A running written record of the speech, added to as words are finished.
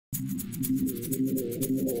The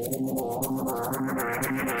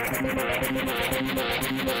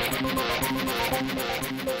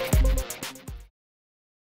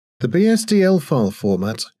BSDL file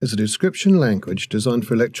format is a description language designed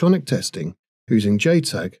for electronic testing using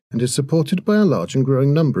JTAG and is supported by a large and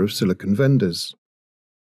growing number of silicon vendors.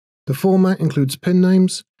 The format includes pin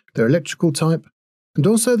names, their electrical type, and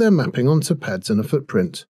also their mapping onto pads and a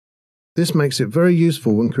footprint. This makes it very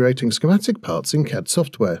useful when creating schematic parts in CAD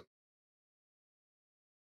software.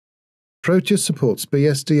 Proteus supports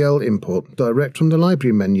BSDL import direct from the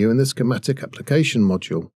library menu in the schematic application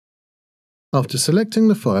module. After selecting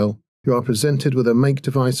the file, you are presented with a Make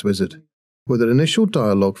Device wizard, with an initial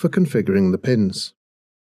dialog for configuring the pins.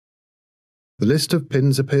 The list of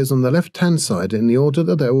pins appears on the left-hand side in the order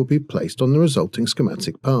that they will be placed on the resulting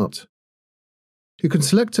schematic part. You can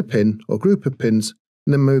select a pin or group of pins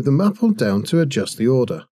and then move them up or down to adjust the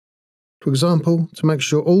order. For example, to make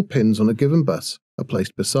sure all pins on a given bus are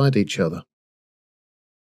placed beside each other.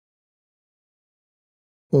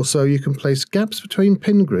 Also, you can place gaps between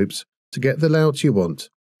pin groups to get the layout you want,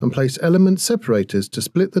 and place element separators to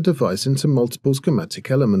split the device into multiple schematic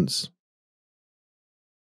elements.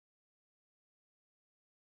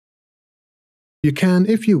 You can,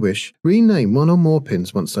 if you wish, rename one or more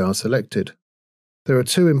pins once they are selected. There are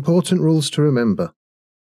two important rules to remember.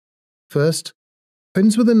 First,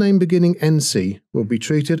 pins with a name beginning NC will be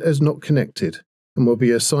treated as not connected and will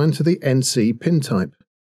be assigned to the NC pin type.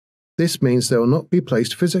 This means they will not be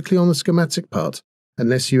placed physically on the schematic part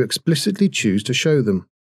unless you explicitly choose to show them.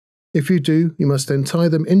 If you do, you must then tie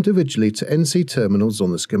them individually to NC terminals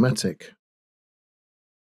on the schematic.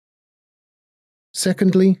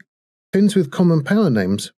 Secondly, pins with common power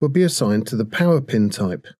names will be assigned to the power pin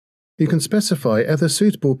type. You can specify other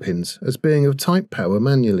suitable pins as being of type power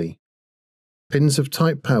manually. Pins of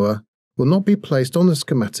type power will not be placed on the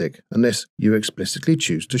schematic unless you explicitly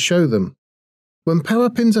choose to show them. When power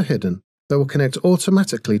pins are hidden, they will connect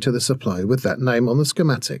automatically to the supply with that name on the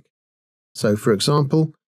schematic. So, for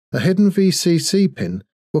example, a hidden VCC pin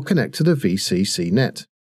will connect to the VCC net.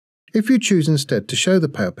 If you choose instead to show the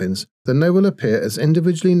power pins, then they will appear as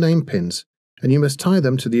individually named pins, and you must tie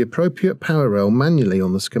them to the appropriate power rail manually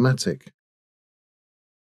on the schematic.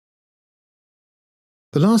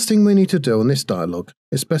 The last thing we need to do on this dialog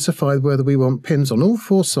is specify whether we want pins on all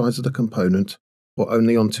four sides of the component or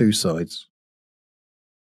only on two sides.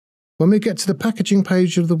 When we get to the packaging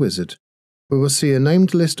page of the wizard, we will see a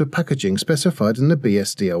named list of packaging specified in the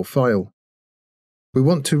BSDL file. We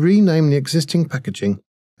want to rename the existing packaging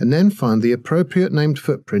and then find the appropriate named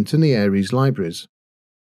footprint in the Aries libraries.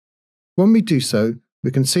 When we do so,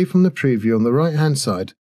 we can see from the preview on the right-hand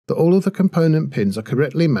side that all of the component pins are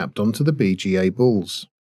correctly mapped onto the BGA balls.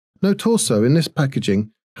 Note also in this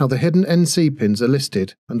packaging how the hidden NC pins are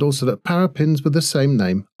listed and also that power pins with the same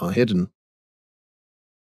name are hidden.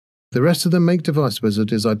 The rest of the Make Device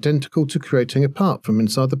wizard is identical to creating a part from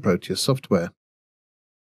inside the Proteus software.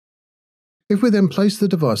 If we then place the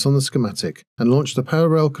device on the schematic and launch the power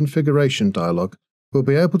rail configuration dialog, we'll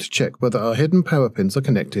be able to check whether our hidden power pins are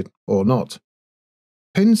connected or not.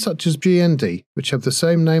 Pins such as G and D, which have the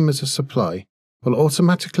same name as a supply, will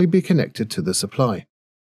automatically be connected to the supply.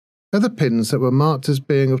 Other pins that were marked as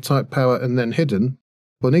being of type power and then hidden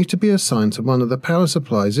will need to be assigned to one of the power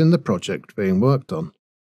supplies in the project being worked on.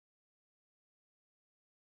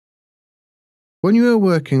 When you are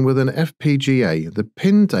working with an FPGA, the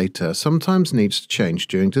pin data sometimes needs to change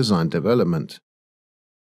during design development.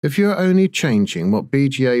 If you are only changing what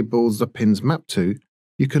BGA balls the pins map to,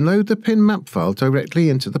 you can load the pin map file directly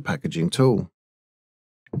into the packaging tool.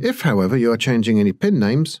 If, however, you are changing any pin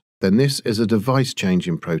names, then this is a device change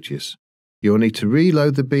in Proteus. You will need to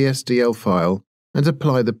reload the BSDL file and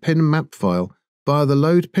apply the pin map file via the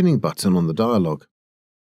Load Pinning button on the dialog.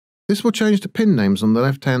 This will change the pin names on the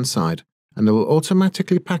left-hand side, and it will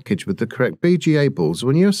automatically package with the correct BGA balls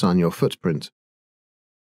when you assign your footprint.